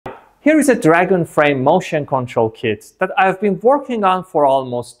Here is a Dragonframe motion control kit that I've been working on for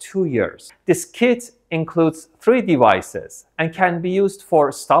almost 2 years. This kit includes 3 devices and can be used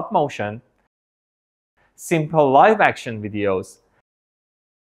for stop motion, simple live action videos,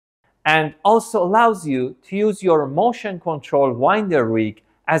 and also allows you to use your motion control winder rig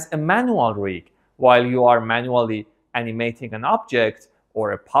as a manual rig while you are manually animating an object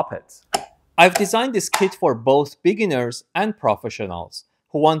or a puppet. I've designed this kit for both beginners and professionals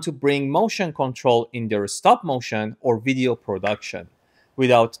who want to bring motion control in their stop motion or video production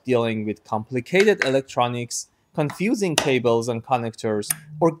without dealing with complicated electronics, confusing cables and connectors,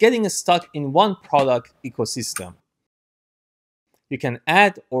 or getting stuck in one product ecosystem. You can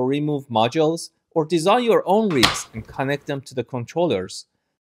add or remove modules or design your own rigs and connect them to the controllers.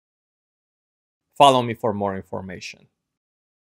 Follow me for more information.